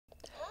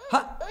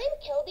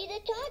Kilby the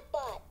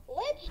Talkbot.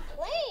 Let's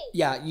play.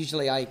 Yeah,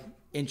 usually I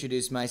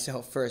introduce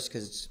myself first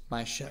because it's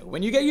my show.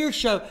 When you get your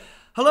show,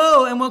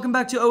 hello and welcome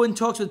back to Owen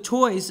Talks with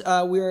Toys.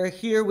 We are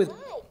here with...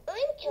 Hi, I'm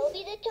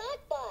Kilby the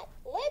Talkbot.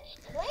 Let's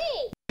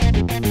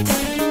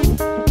play.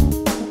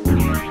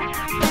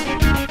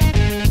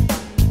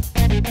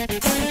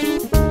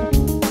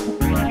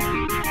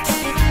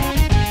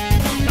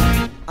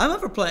 I'm up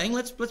for playing.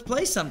 Let's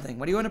play something.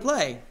 What do you want to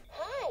play?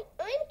 Hi,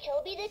 I'm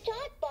Kilby the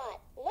Talkbot.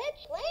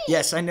 Let's play.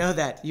 Yes, I know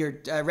that. Your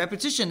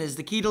repetition is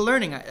the key to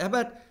learning. How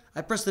about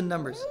I press the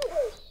numbers?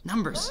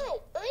 Numbers. Hi,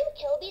 I'm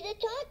Kilby the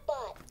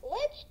Talkbot.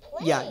 Let's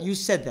play. Yeah, you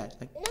said that.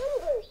 Like,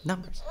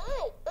 Numbers.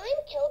 Hi, I'm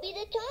Kilby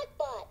the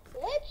Talkbot.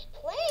 Let's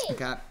play.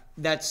 okay,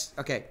 that's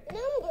okay.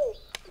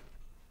 Numbers.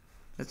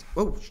 That's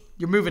oh,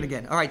 you're moving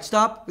again. All right,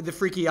 stop with the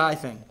freaky eye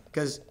thing,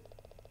 because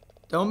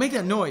don't make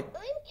that noise.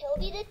 I'm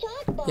Kilby the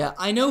Talkbot. Yeah,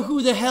 I know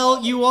who the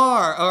hell you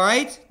are. All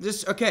right,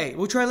 just okay.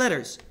 We'll try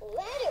letters.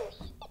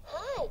 Letters.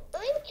 Hi,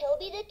 I'm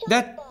Kilby the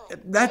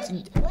Talkbot. That's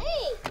Let's play.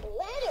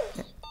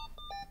 Letters.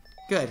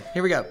 good.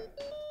 Here we go.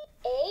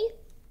 A.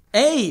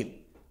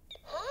 A.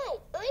 Hi,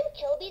 I'm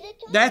Kilby the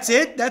Talkbot. That's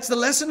it. That's the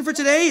lesson for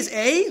today. Is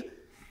A.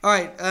 All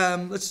right.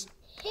 Let's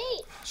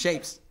Shape.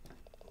 shapes.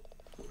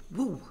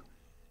 Woo.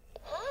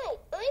 Hi,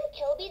 I'm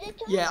Kilby the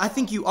Talkbot. Yeah, I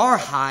think you are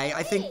high.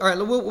 I think. All right.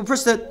 We'll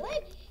press the.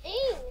 Let's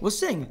sing. We'll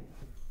sing.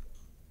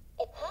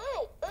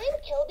 Hi, I'm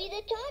Kilby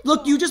the Talkbot.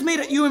 Look, you just made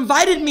it. You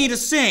invited me to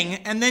sing,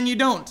 and then you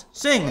don't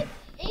sing.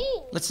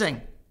 Sing. Let's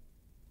sing.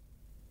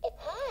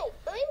 Hi,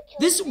 I'm Kilby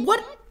This the what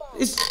Talkbot.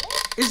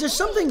 is there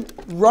something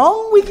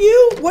wrong with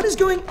you? What is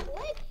going?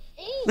 Let's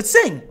sing. Let's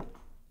sing.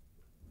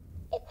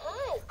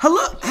 Hi.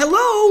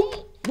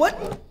 Hello. What?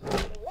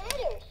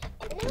 Letters.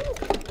 Number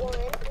 1.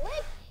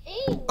 Let's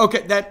sing.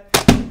 Okay, that.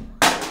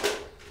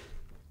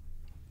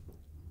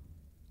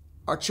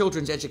 Our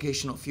children's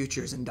educational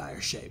future is in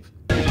dire shape.